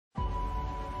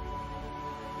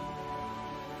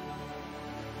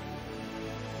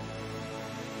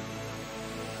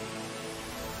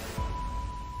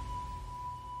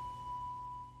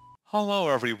Hello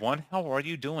everyone, how are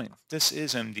you doing? This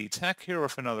is MD Tech here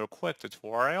with another quick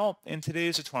tutorial. In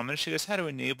today's tutorial, I'm going to show you guys how to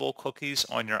enable cookies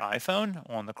on your iPhone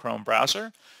on the Chrome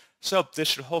browser. So this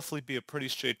should hopefully be a pretty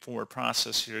straightforward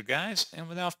process here, guys. And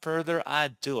without further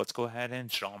ado, let's go ahead and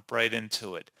jump right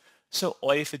into it. So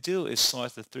all you have to do is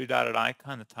select the three-dotted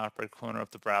icon in the top right corner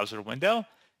of the browser window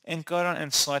and go down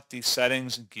and select the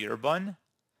Settings gear button.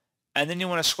 And then you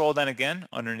want to scroll down again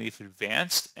underneath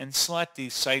Advanced and select the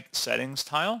Site Settings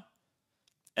tile.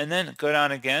 And then go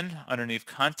down again underneath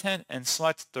Content and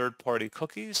select third-party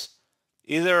cookies.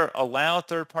 Either allow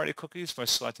third-party cookies by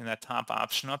selecting that top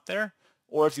option up there,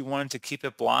 or if you wanted to keep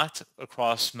it blocked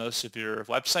across most of your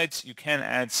websites, you can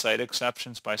add site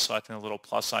exceptions by selecting the little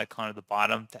plus icon at the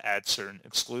bottom to add certain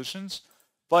exclusions.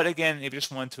 But again, if you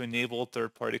just want to enable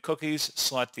third-party cookies,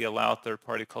 select the allow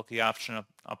third-party cookie option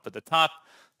up at the top,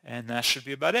 and that should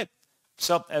be about it.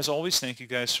 So as always, thank you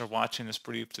guys for watching this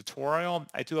brief tutorial.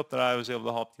 I do hope that I was able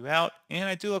to help you out, and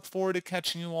I do look forward to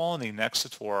catching you all in the next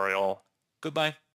tutorial. Goodbye.